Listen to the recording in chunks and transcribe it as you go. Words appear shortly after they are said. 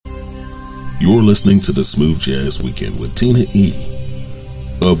You're listening to the Smooth Jazz Weekend with Tina E.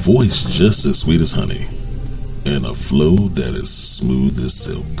 A voice just as sweet as honey, and a flow that is smooth as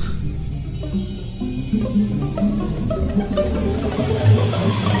silk.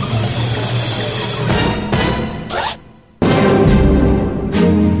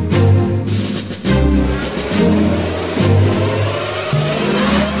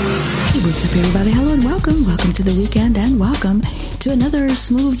 What's up, everybody? Hello and welcome. Welcome to the weekend and welcome to another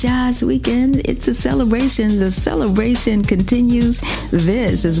Smooth Jazz Weekend. It's a celebration. The celebration continues.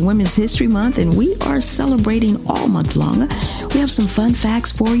 This is Women's History Month and we are celebrating all month long. We have some fun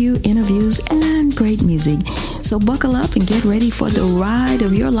facts for you, interviews, and great music. So buckle up and get ready for the ride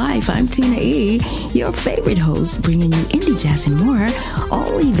of your life. I'm Tina E., your favorite host, bringing you indie jazz and more.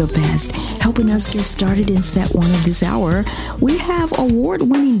 Only the best. Helping us get started in set one of this hour, we have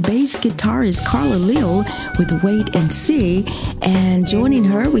award-winning bass guitarist Carla Leal with Wait and See. And joining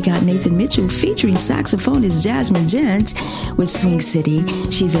her, we got Nathan Mitchell featuring saxophonist Jasmine Gent with Swing City.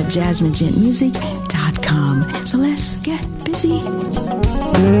 She's at jasminegentmusic.com. So let's get busy.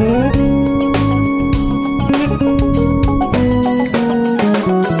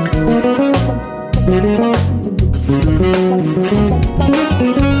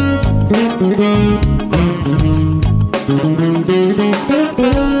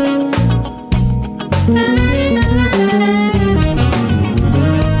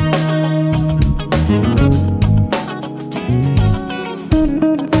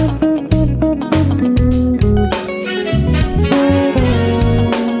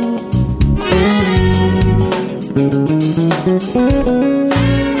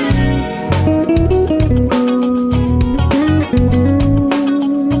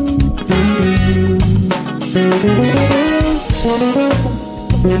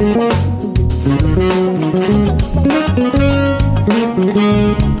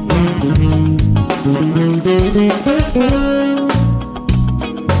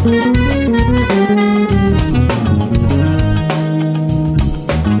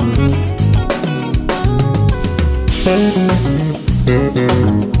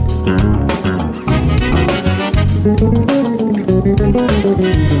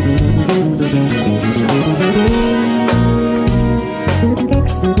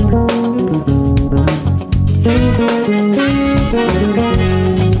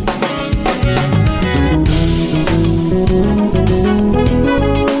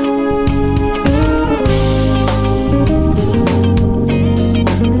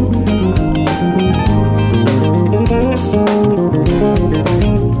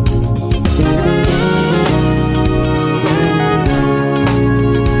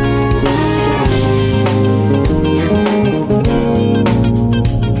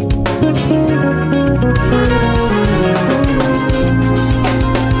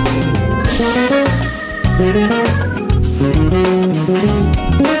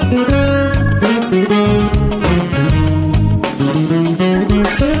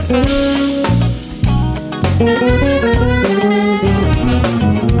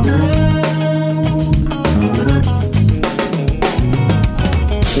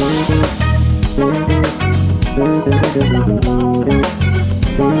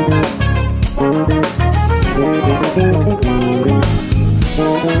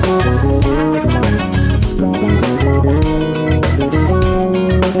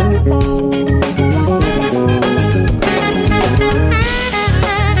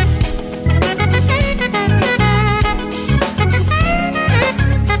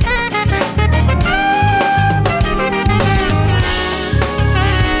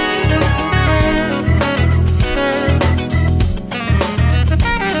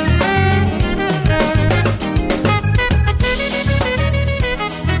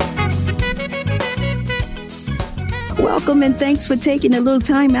 And thanks for taking a little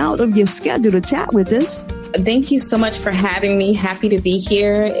time out of your schedule to chat with us. Thank you so much for having me. Happy to be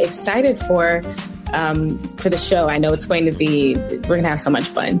here. Excited for the show. I know it's going to be, we're going to have so much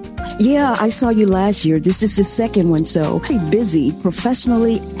fun. Yeah, I saw you last year. This is the second one, so pretty busy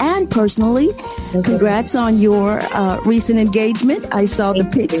professionally and personally. Okay. Congrats on your recent engagement. I saw the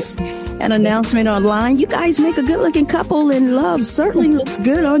pics and announcement online. You guys make a good-looking couple, and love certainly looks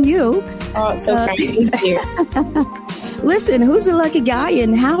good on you. Oh, so kind. Thank you. Listen, who's the lucky guy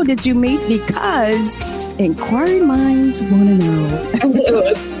and how did you meet? Because inquiring minds want to know.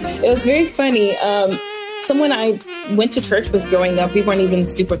 It was very funny. Someone I went to church with growing up, we weren't even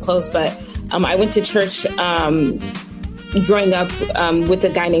super close, but I went to church growing up with a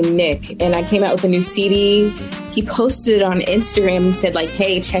guy named Nick, and I came out with a new CD. He posted it on Instagram and said, like,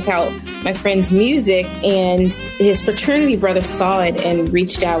 hey, check out my friend's music. And his fraternity brother saw it and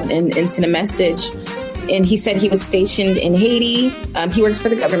reached out and sent a message. And he said he was stationed in Haiti. He works for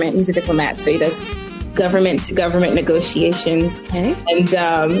the government. He's a diplomat, so he does government-to-government negotiations. Okay.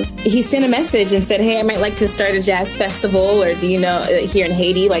 And he sent a message and said, hey, I might like to start a jazz festival, or do you know, here in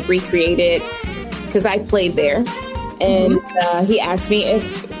Haiti, like recreate it, because I played there. And he asked me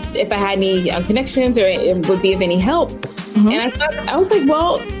if I had any connections or it would be of any help. And I was like,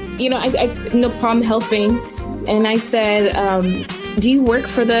 well, you know, I no problem helping. And I said, do you work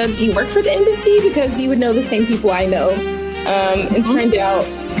for the embassy? Because you would know the same people I know. And turned out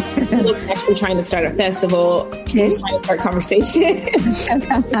he was actually trying to start a festival. He was trying to start conversation.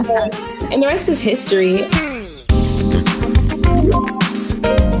 And the rest is history.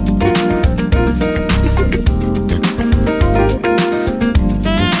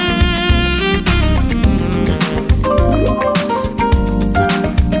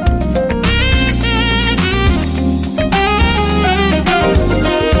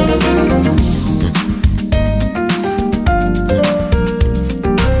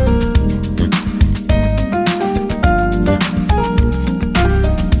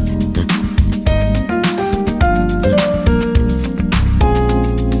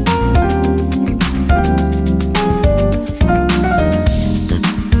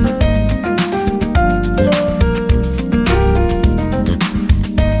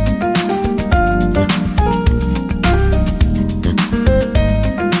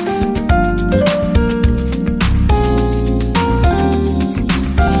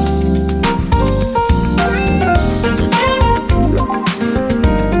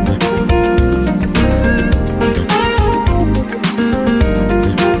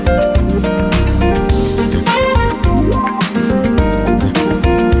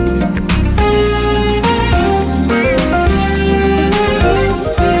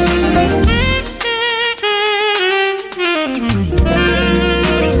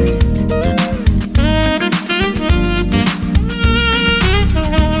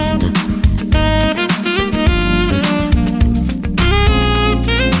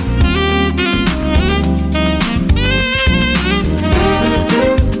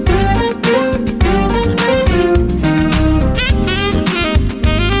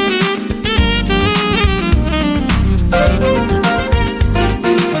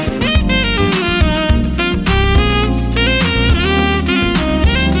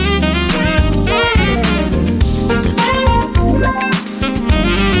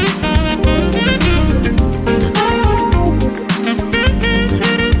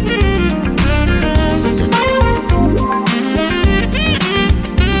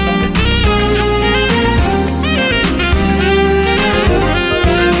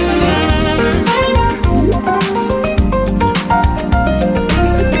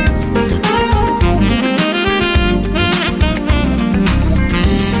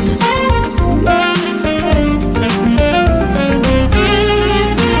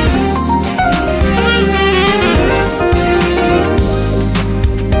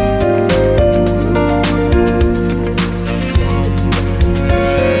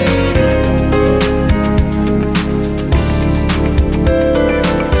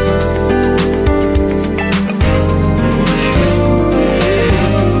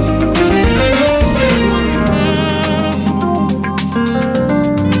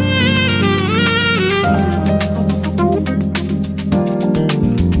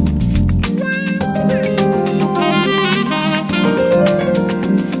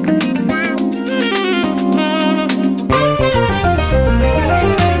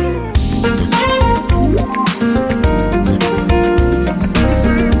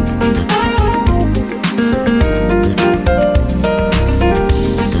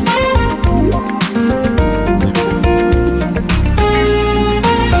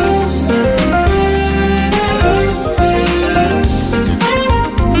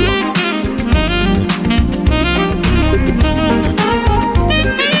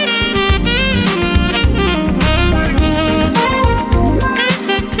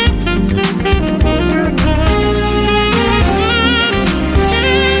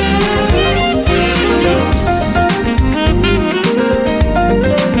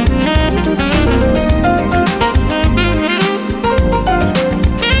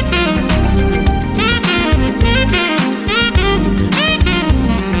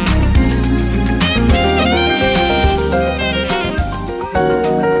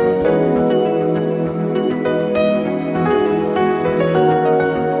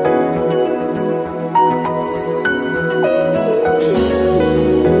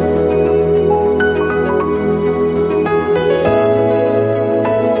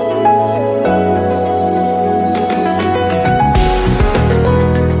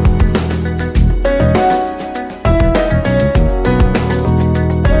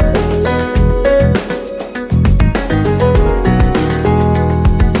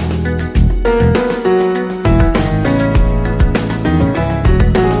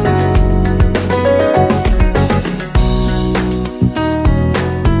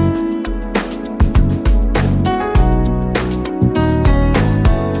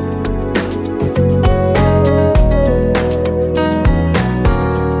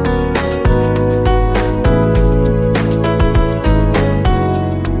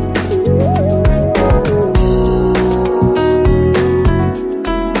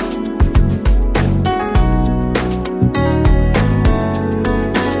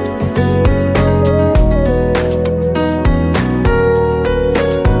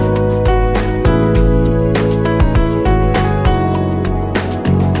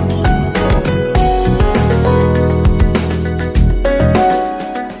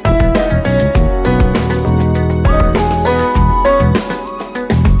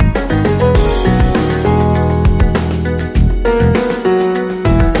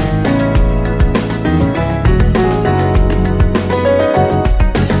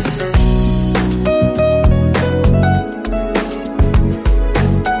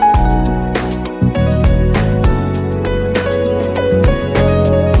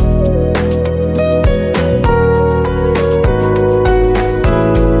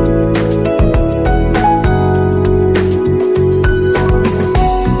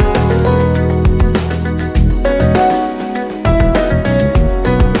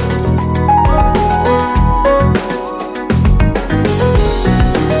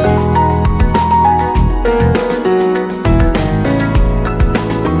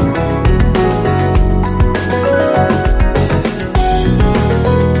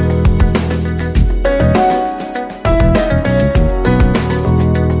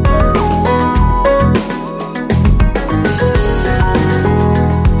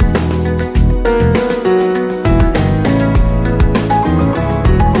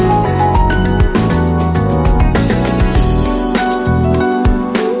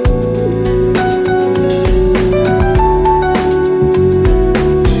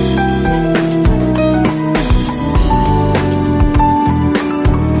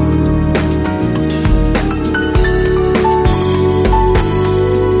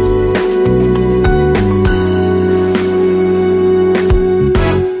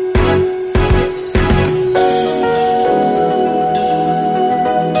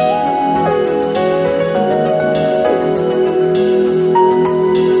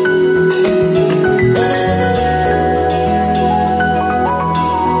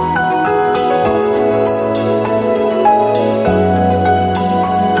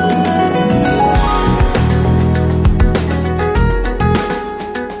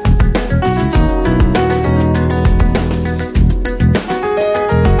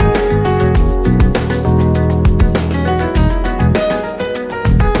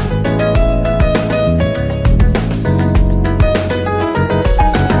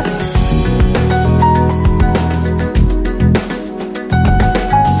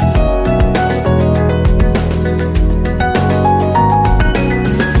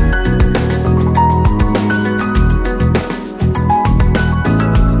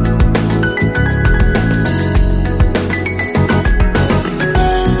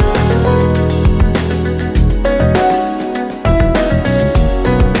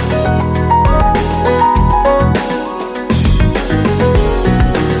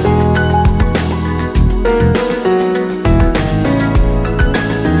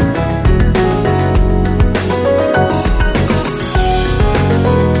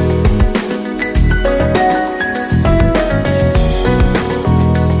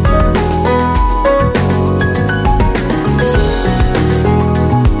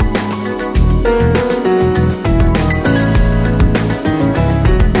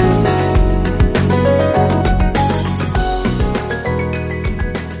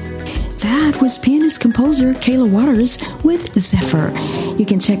 was pianist-composer Kayla Waters with Zephyr. You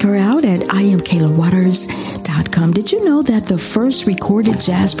can check her out at IamKaylaWaters.com. Did you know that the first recorded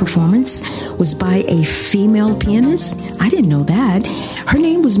jazz performance was by a female pianist? I didn't know that. Her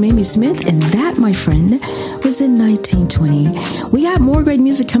name was Mamie Smith, and that, my friend, was in 1920. We got more great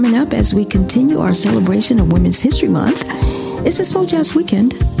music coming up as we continue our celebration of Women's History Month. It's a Smooth Jazz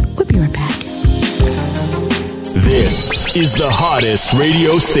Weekend. We'll be right back. This is the hottest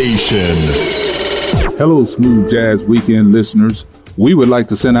radio station. Hello, Smooth Jazz Weekend listeners. We would like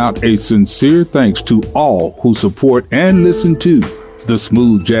to send out a sincere thanks to all who support and listen to the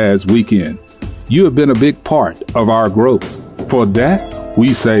Smooth Jazz Weekend. You have been a big part of our growth. For that,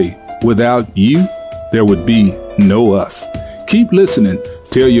 we say, without you, there would be no us. Keep listening.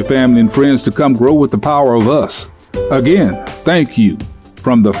 Tell your family and friends to come grow with the power of us. Again, thank you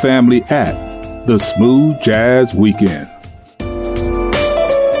from the family at the Smooth Jazz Weekend.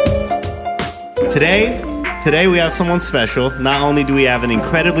 Today we have someone special. Not only do we have an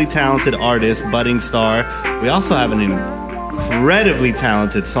incredibly talented artist, budding star, we also have an incredibly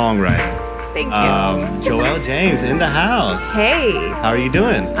talented songwriter. Thank you. Joelle James in the house. Hey. How are you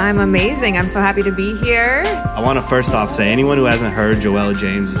doing? I'm amazing. I'm so happy to be here. I want to first off say, anyone who hasn't heard Joelle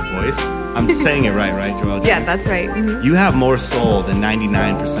James' voice, I'm saying it right, Joelle James? Yeah, that's right. Mm-hmm. You have more soul than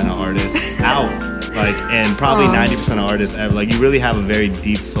 99% of artists out. And probably 90% of artists ever. You really have a very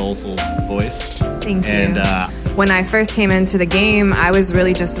deep, soulful voice. Thank you. And when I first came into the game, I was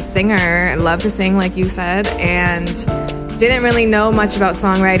really just a singer. I love to sing, like you said, and didn't really know much about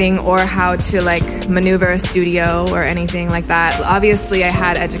songwriting or how to maneuver a studio or anything like that. Obviously, I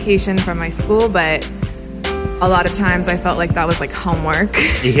had education from my school, but a lot of times I felt like that was homework.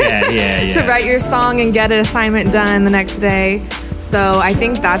 Yeah. To write your song and get an assignment done the next day. So I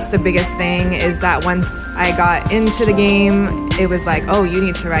think that's the biggest thing, is that once I got into the game, it was you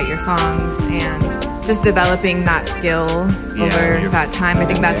need to write your songs, and just developing that skill over that time. I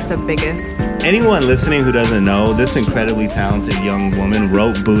think that's the biggest. Anyone listening who doesn't know, this incredibly talented young woman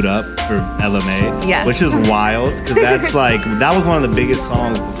wrote Boot Up for LMA, yes. Which is wild, because that's that was one of the biggest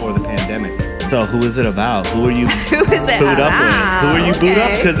songs before the pandemic. So who is it about? Who are you who is it booed up with? Who are you booed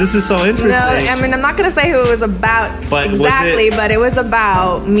up? Because this is so interesting. No, I mean, I'm not going to say who it was about but it was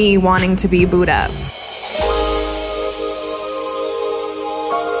about me wanting to be booed up.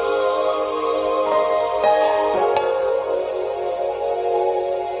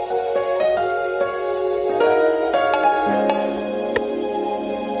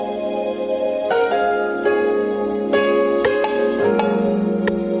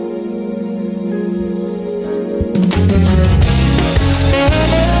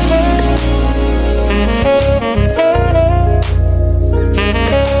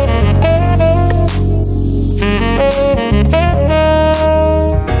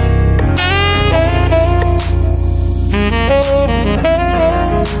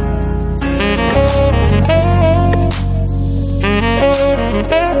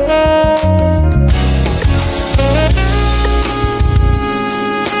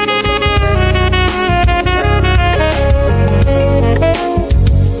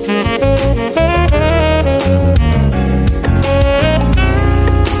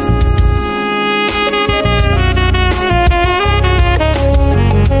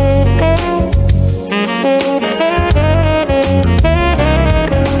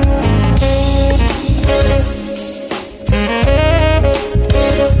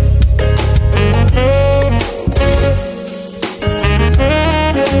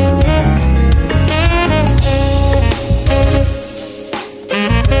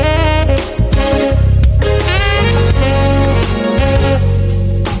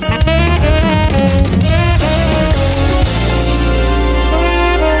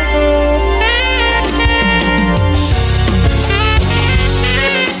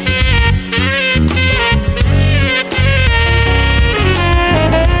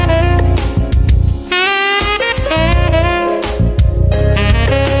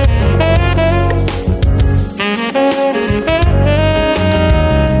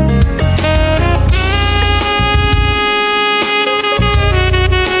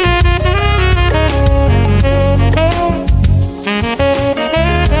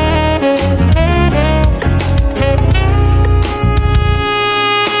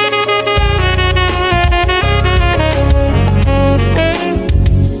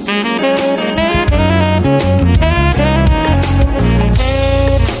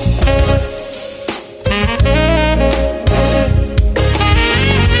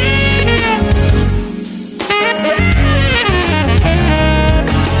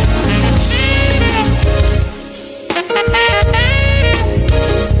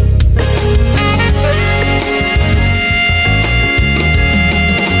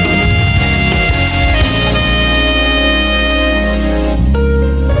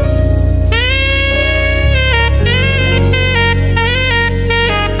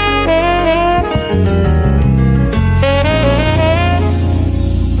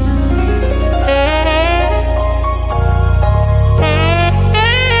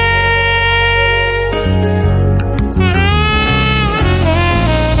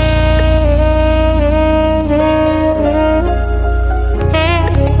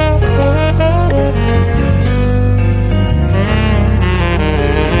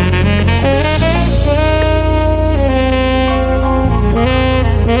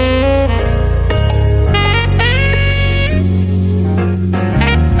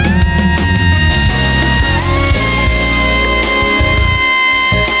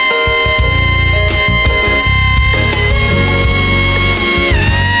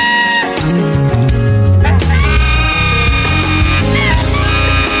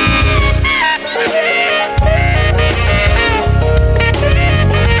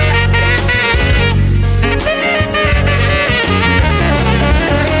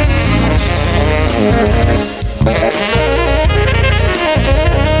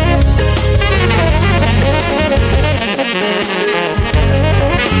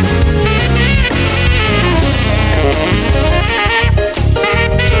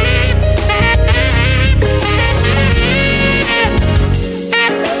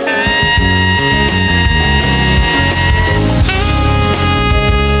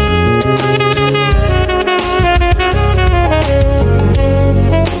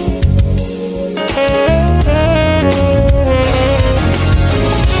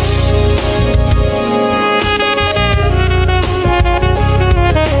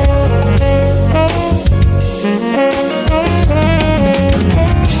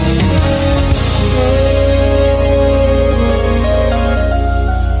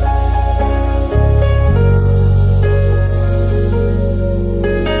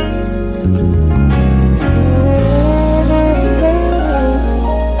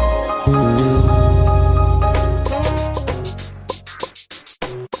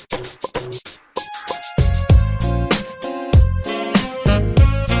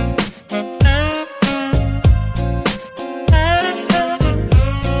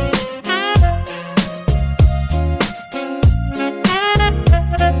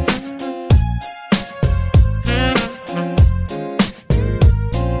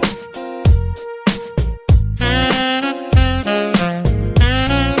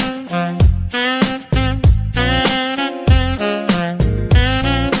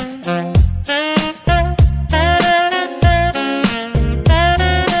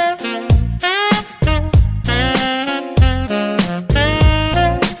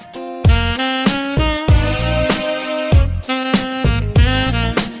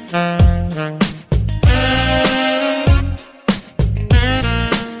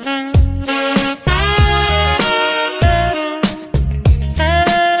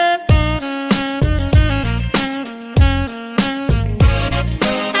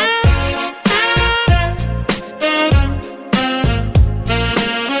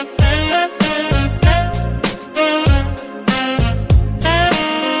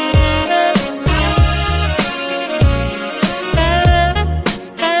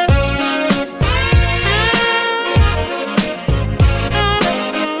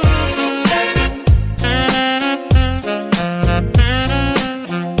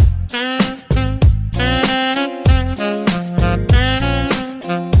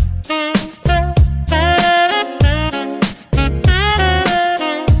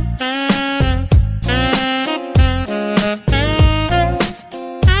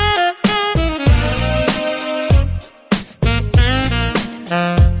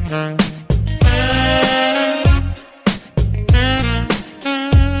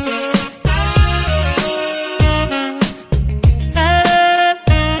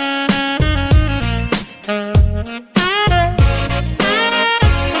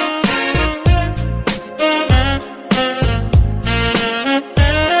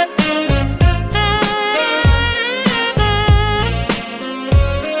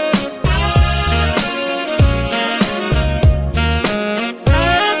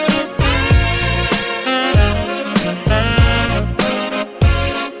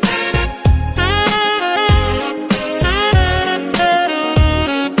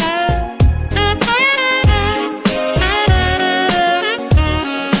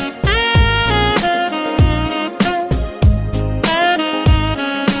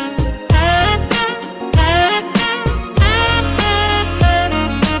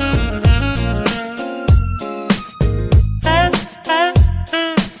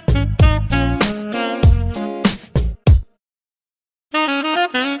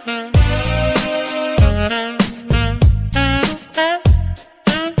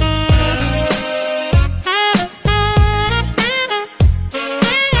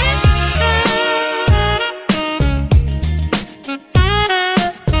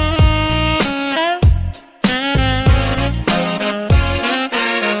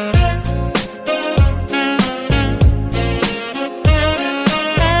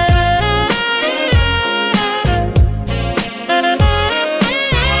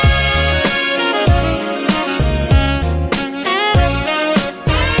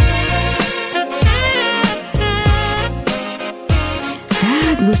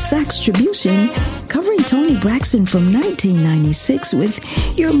 with Saxtribution, covering Toni Braxton from 1996 with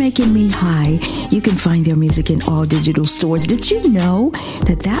You're Making Me High. You can find their music in all digital stores. Did you know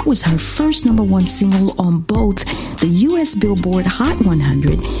that that was her first #1 single on both the U.S. Billboard Hot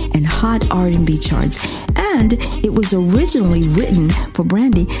 100 and Hot R&B charts? And it was originally written for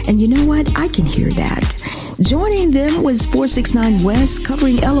Brandy. And you know what? I can hear that. Joining them was 469 West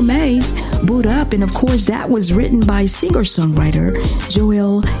covering Ella May's Boot Up. And of course, that was written by singer-songwriter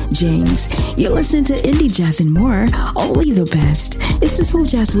Joel James. You're listening to Indie Jazz and more. Only the best. It's the Smooth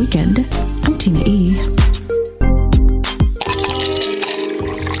Jazz Weekend. I'm Tina E.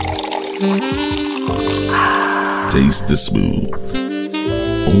 Taste the smooth.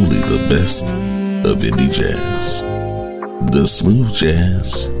 Only the best of indie jazz. The Smooth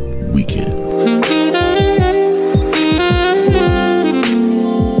Jazz Weekend.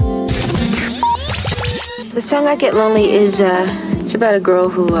 The song I Get Lonely is it's about a girl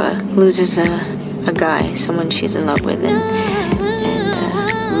who loses a guy, someone she's in love with, and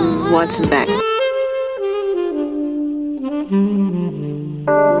wants him back.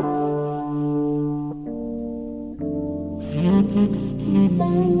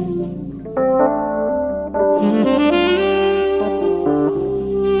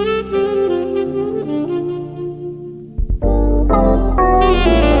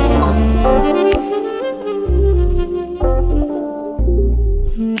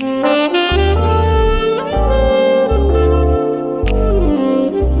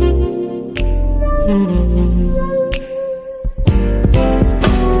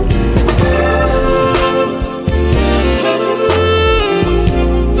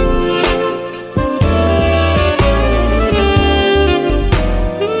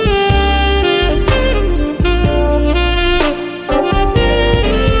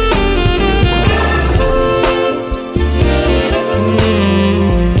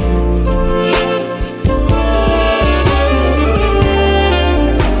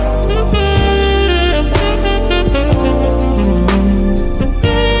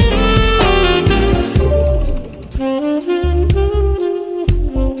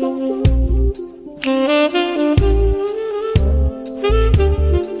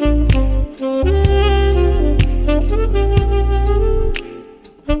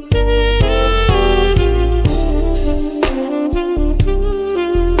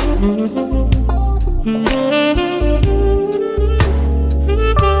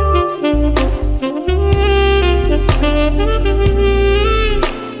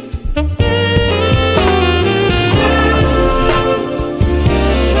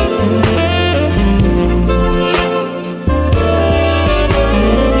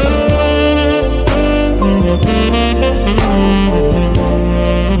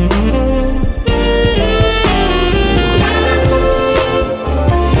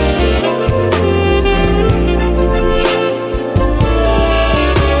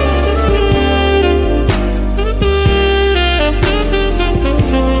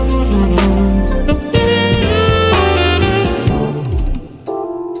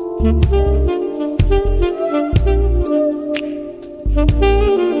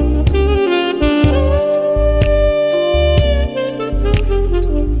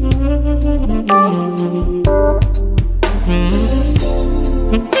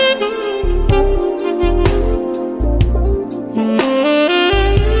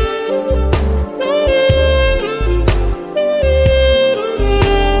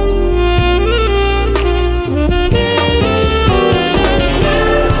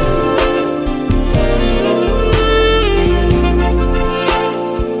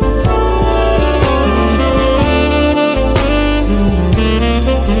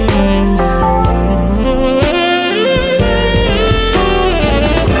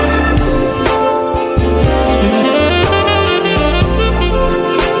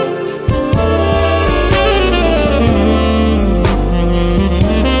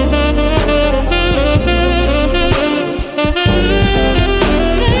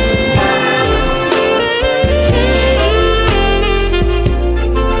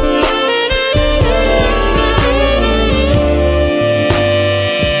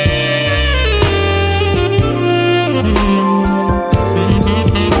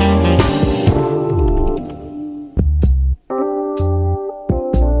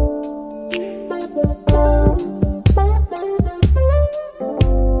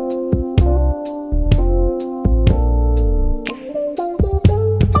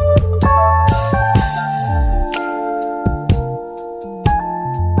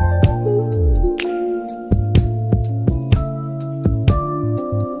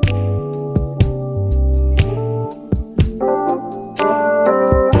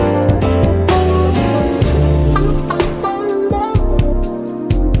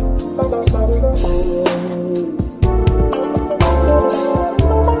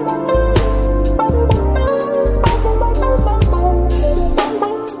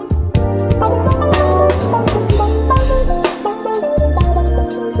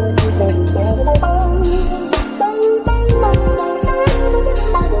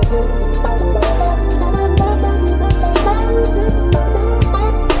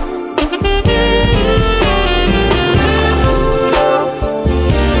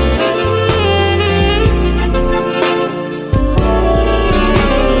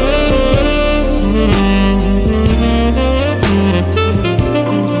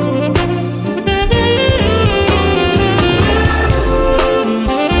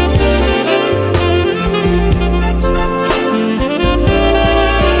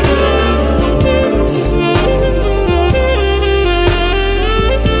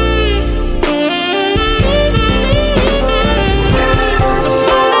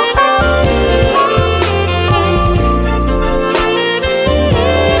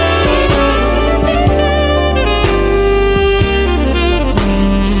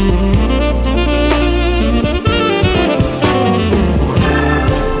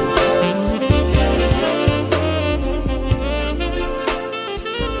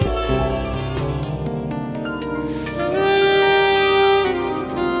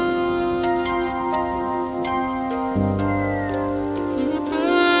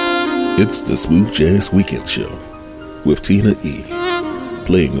 It's the Smooth Jazz Weekend Show with Tina E.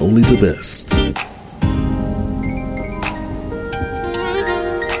 Playing only the best.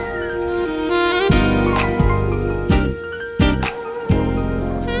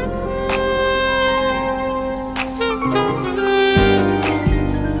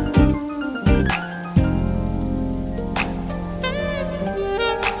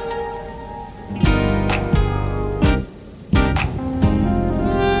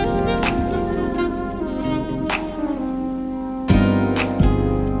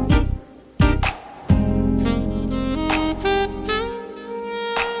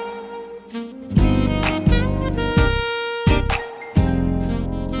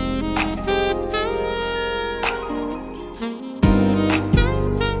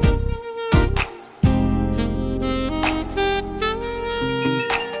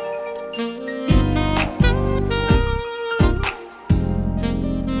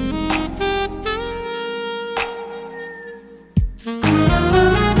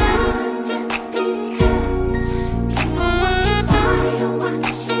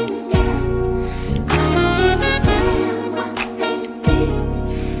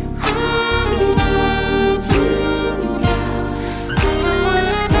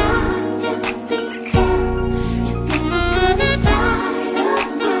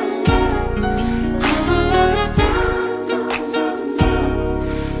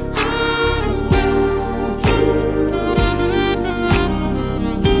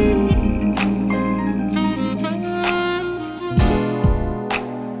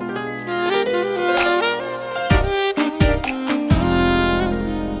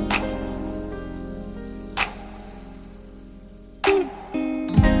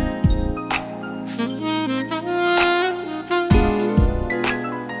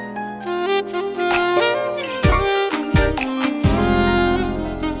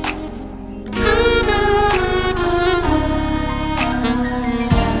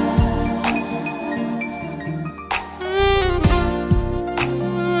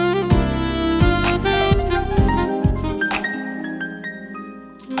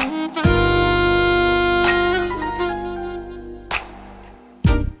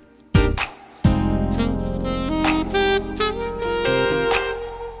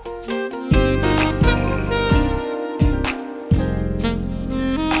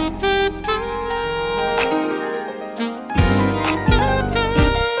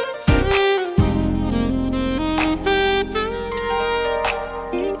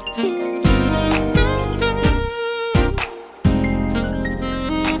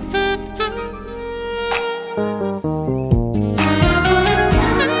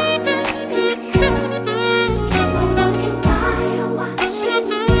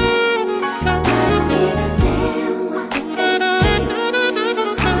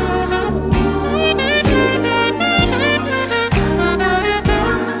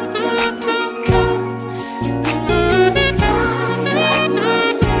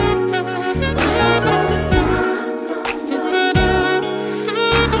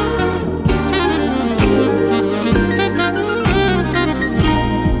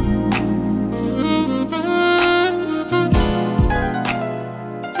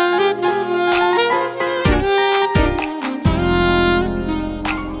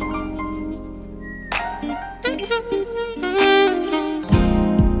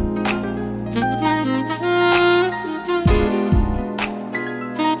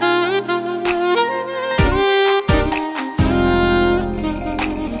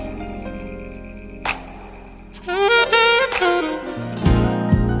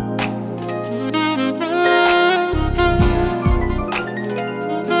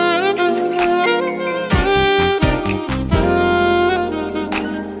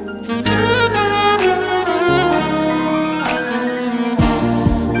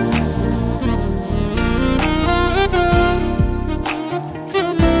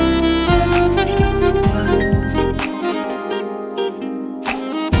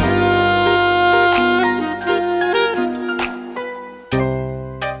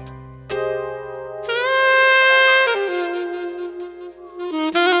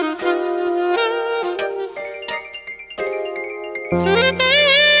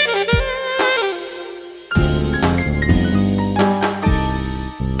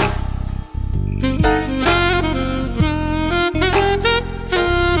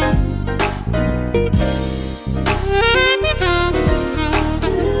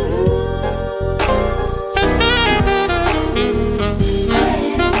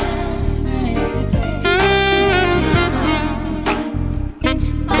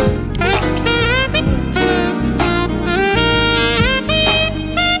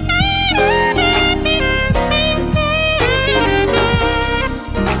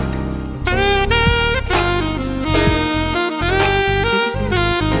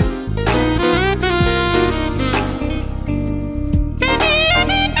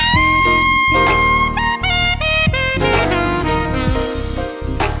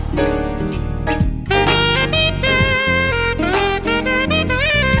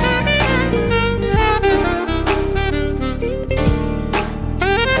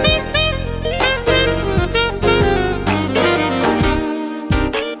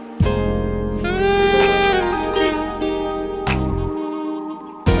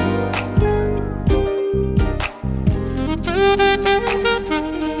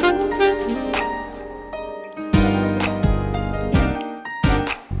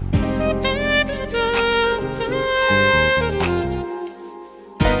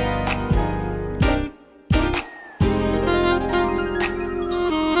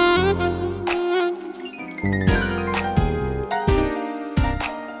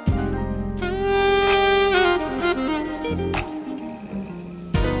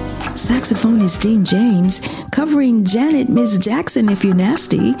 saxophone is Dean James, covering Janet Miss Jackson, If You're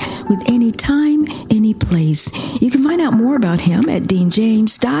Nasty, with Any Time, Any Place. You can find out more about him at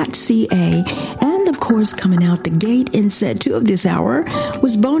deanjames.ca. And of course, coming out the gate in set 2 of this hour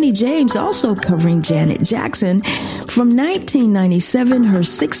was Boney James, also covering Janet Jackson from 1997, her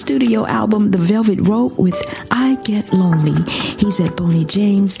 6th studio album, The Velvet Rope, with I Get Lonely. He's at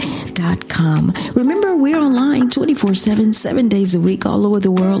boneyjames.com. Remember, we're online 24/7, 7 days a week, all over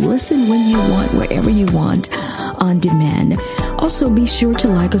the world. Listen when you want, wherever you want, on demand. Also, be sure to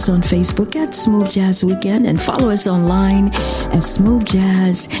like us on Facebook at Smooth Jazz Weekend and follow us online at Smooth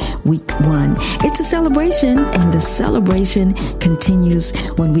Jazz Week 1. It's a celebration, and the celebration continues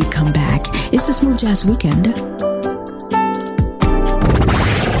when we come back. It's the Smooth Jazz Weekend.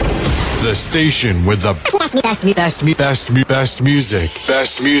 The station with the best music.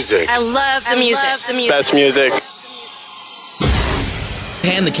 Best music. I love the music. Best music.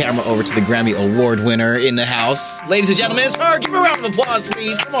 Hand the camera over to the Grammy Award winner in the house. Ladies and gentlemen, it's her. Give her a round of applause,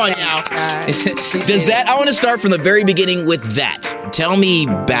 please. Come on now. Does that, I want to start from the very beginning with that. Tell me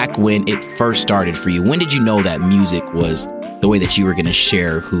back when it first started for you. When did you know that music was the way that you were going to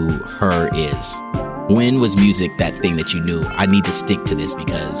share who her is? When was music that thing that you knew, I need to stick to this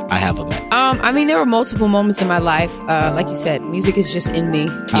because I have a man? I mean, there were multiple moments in my life. Like you said, music is just in me.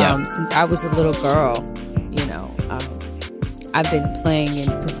 Since I was a little girl, you know, I've been playing and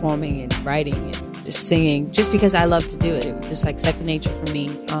performing and writing and just singing just because I love to do it. It was just like second nature for me.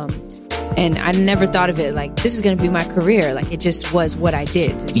 And I never thought of it like, this is going to be my career. Like, it just was what I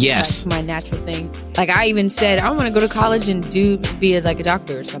did. It's like my natural thing. Like, I even said, I want to go to college and be like a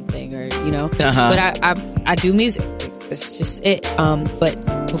doctor or something, or, you know. But I do music. It's just it. But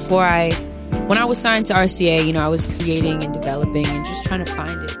when I was signed to RCA, you know, I was creating and developing and just trying to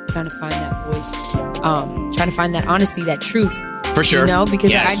find that voice. Trying to find that honesty, that truth. For sure. You know,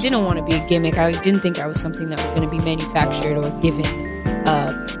 because I didn't want to be a gimmick. I didn't think I was something that was going to be manufactured or given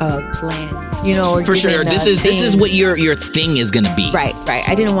a plan, you know, or for sure. This is what your thing is going to be. Right.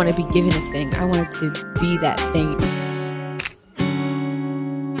 I didn't want to be given a thing. I wanted to be that thing.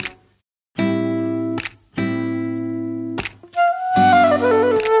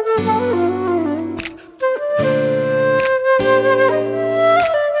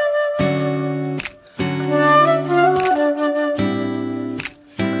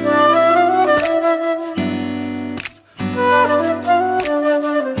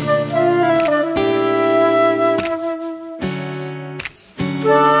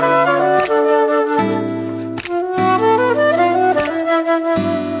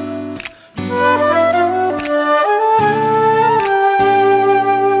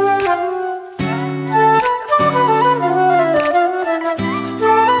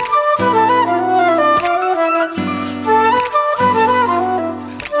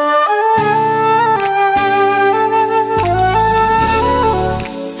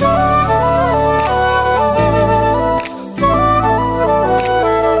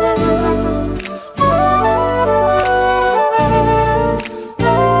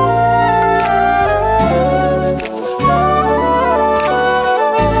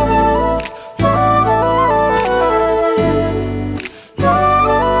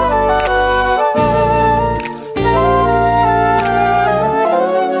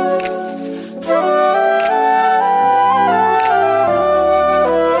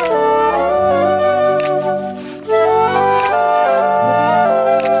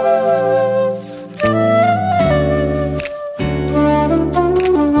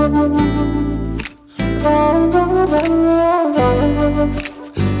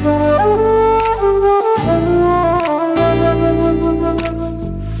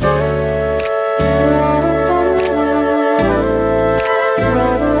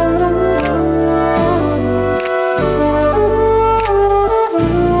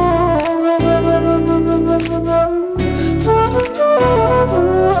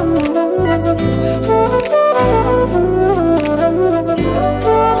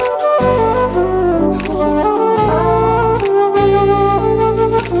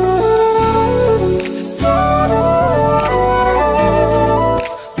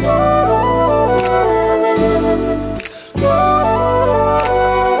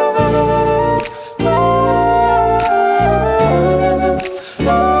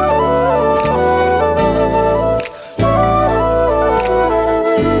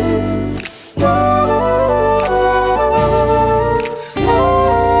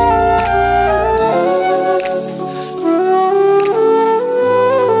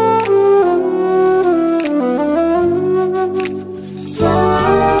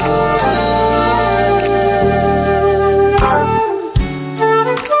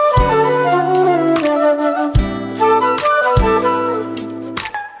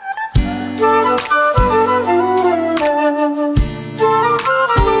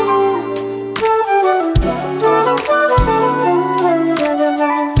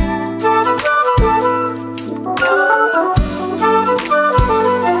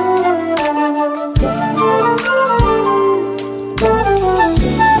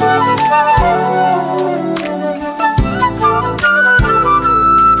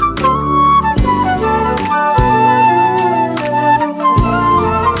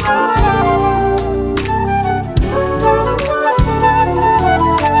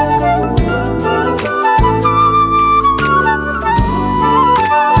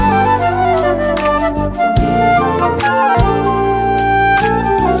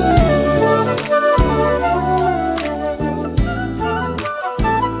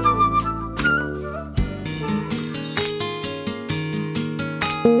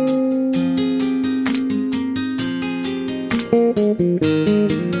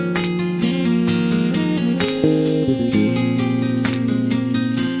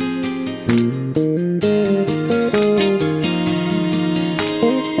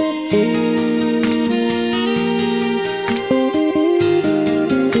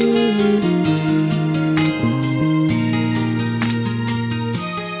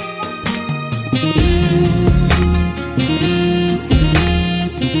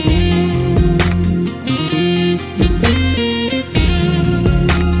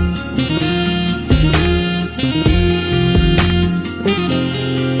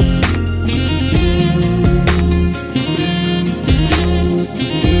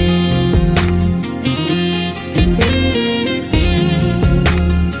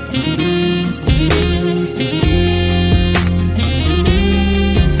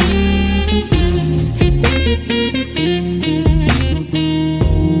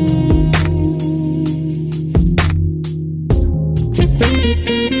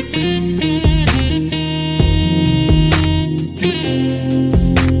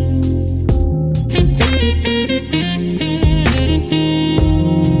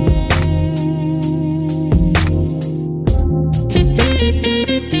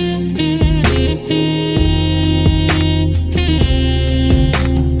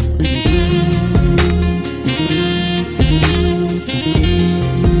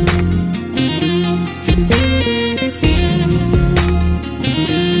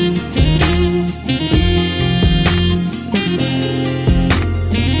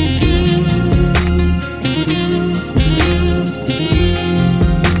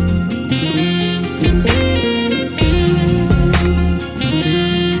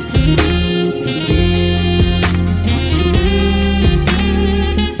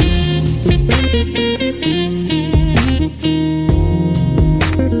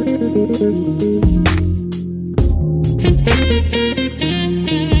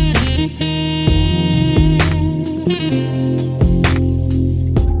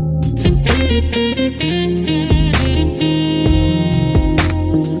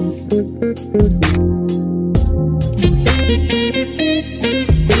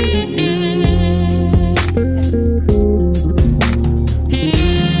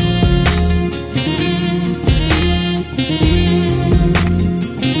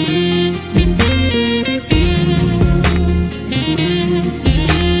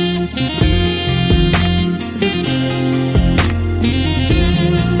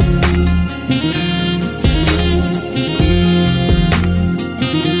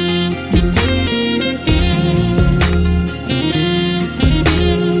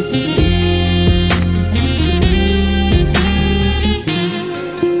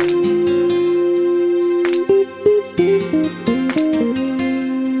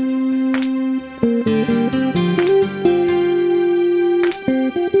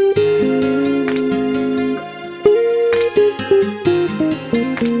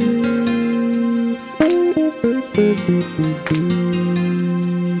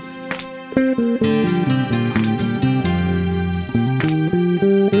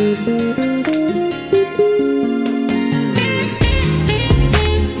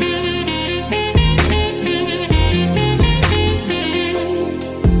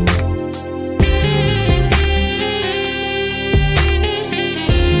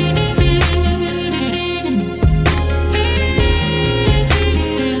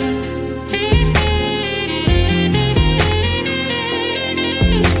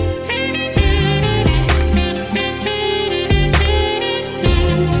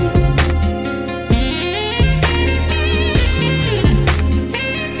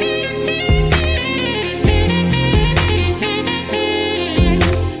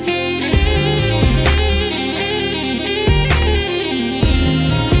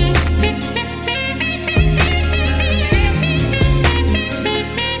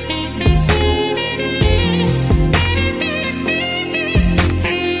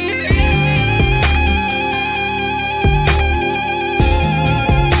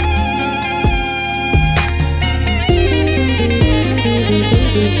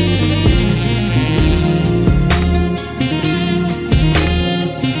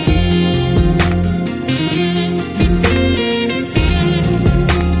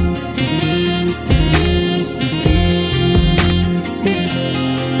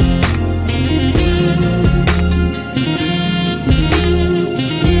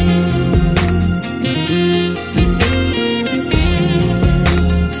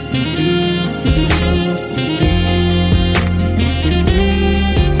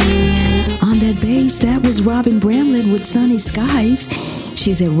 artist, that was Robin Bramlett with Sunny Skies.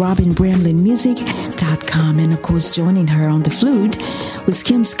 She's at robinbramlettmusic.com. And of course, joining her on the flute was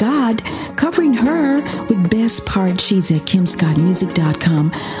Kim Scott. Covering her with Best Part, she's at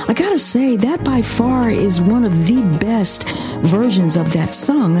kimscottmusic.com. I gotta say, that by far is one of the best versions of that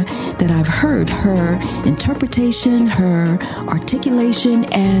song that I've heard. Her interpretation, her articulation,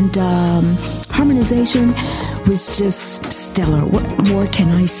 and harmonization was just stellar. What more can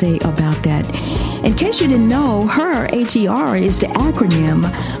I say about that? In case you didn't know, HER, H-E-R, is the acronym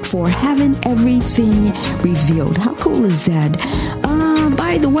for Having Everything Revealed. How cool is that?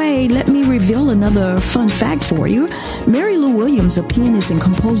 By the way, let me reveal another fun fact for you. Mary Lou Williams, a pianist and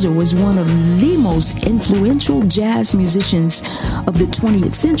composer, was one of the most influential jazz musicians of the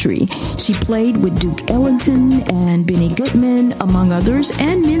 20th century. She played with Duke Ellington and Benny Goodman, among others,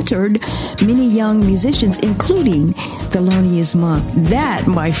 and mentored many young musicians, including Thelonious Monk. That,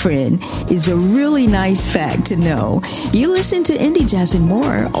 my friend, is a really nice fact to know. You listen to Indie Jazz and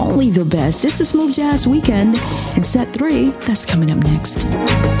more, only the best. This is Smooth Jazz Weekend, and set 3, that's coming up next.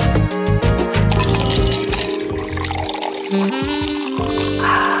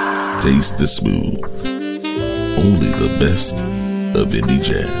 Taste the smooth. Only the best of indie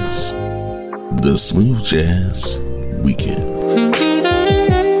jazz. The Smooth Jazz Weekend.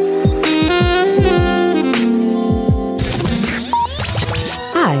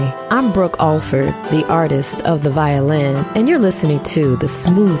 Hi, I'm Brooke Alford, the artist of the violin, and you're listening to the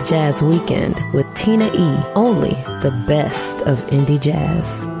Smooth Jazz Weekend with Tina E. Only the best of indie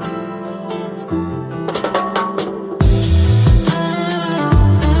jazz.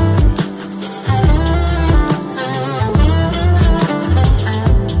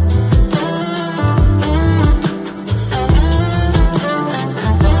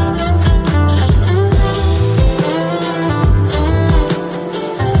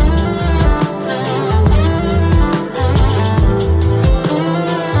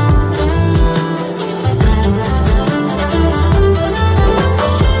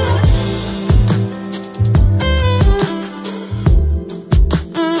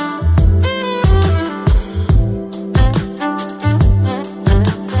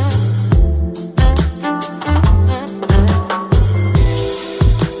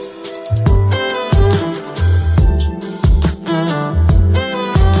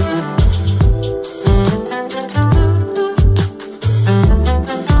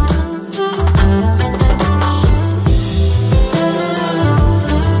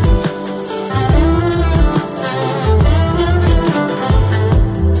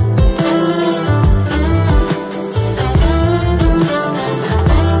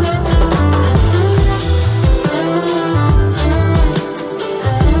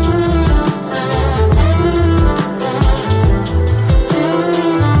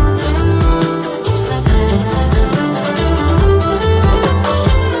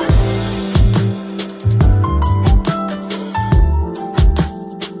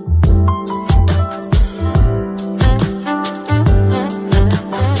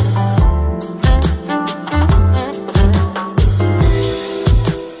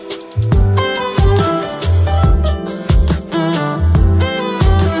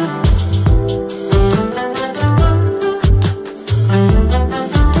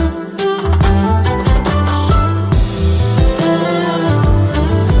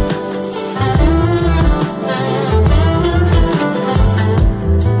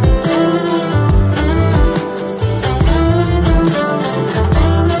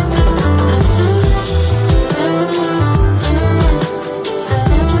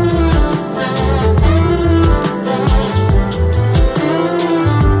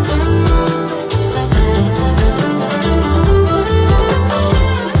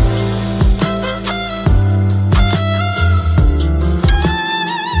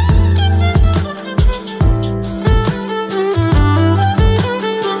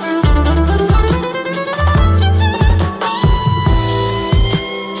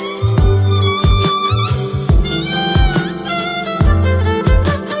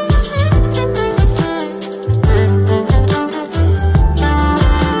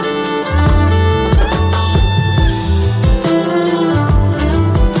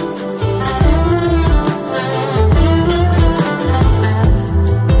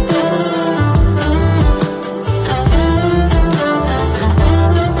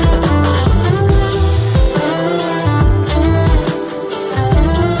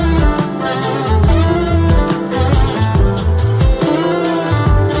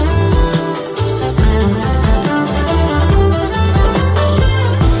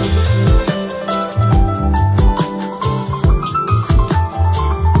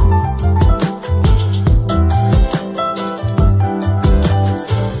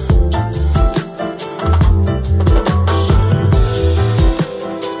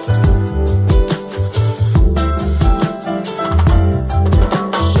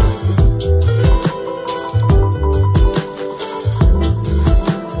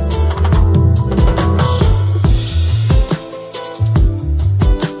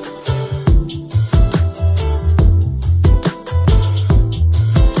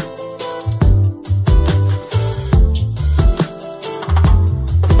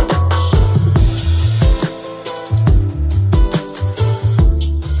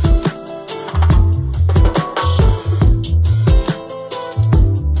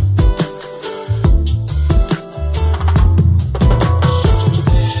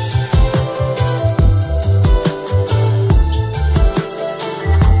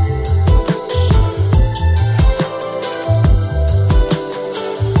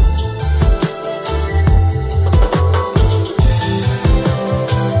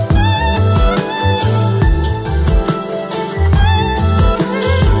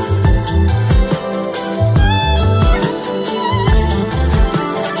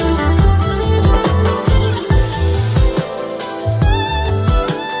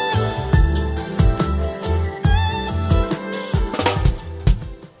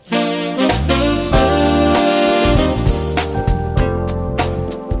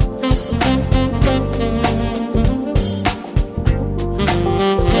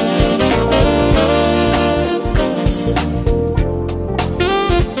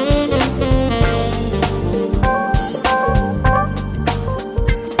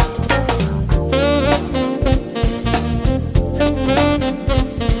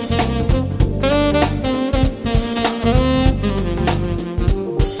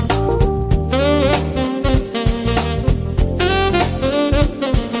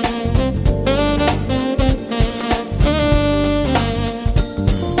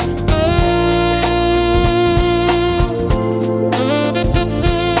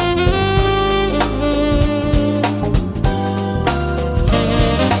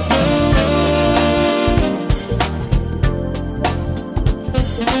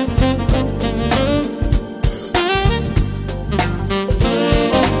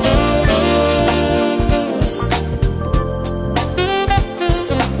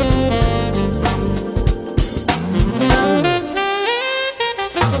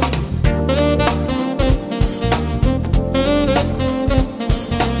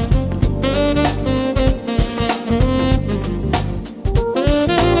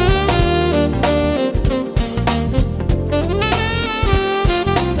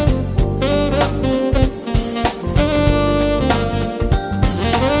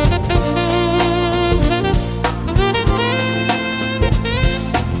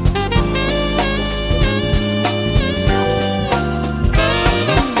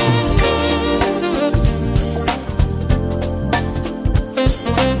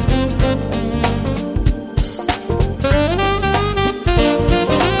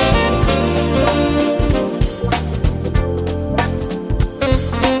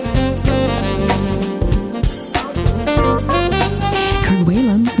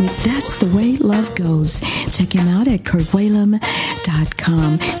 check him out at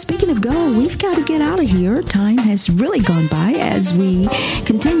kurtwhalum.com. Speaking of go, we've got to get out of here. Time has really gone by as we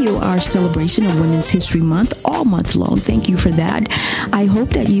continue our celebration of Women's History Month all month long. Thank you for that. I hope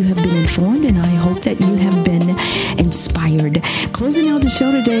that you have been informed, and I hope that you have been inspired. Closing out the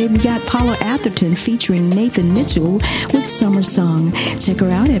show today, we got Paula Atherton featuring Nathan Mitchell with Summer Song. Check her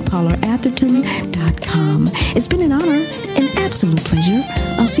out at paulaatherton.com. It's been an honor, an absolute pleasure.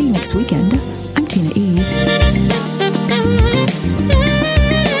 I'll see you next weekend. I'm Tina E.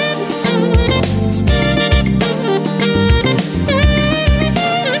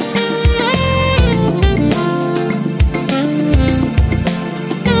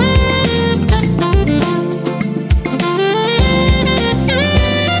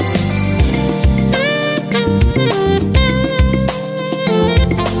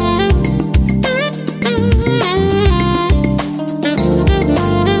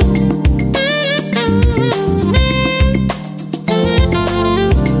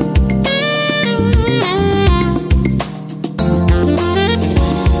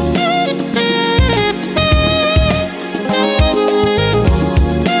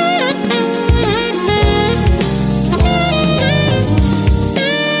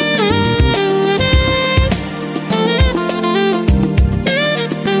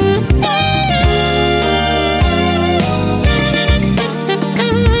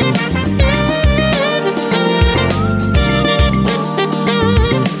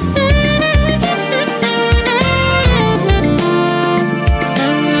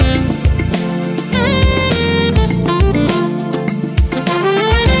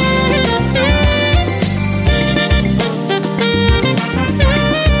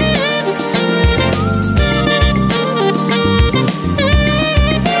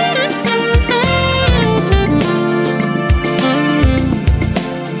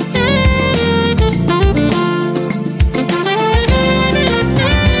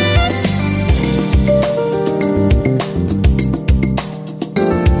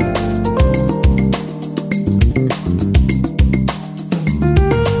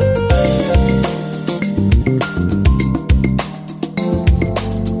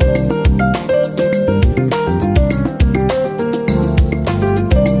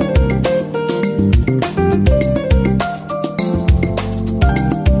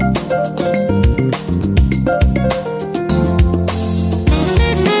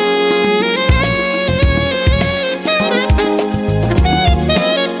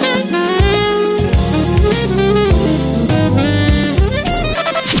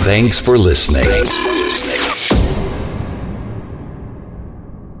 Thanks for listening.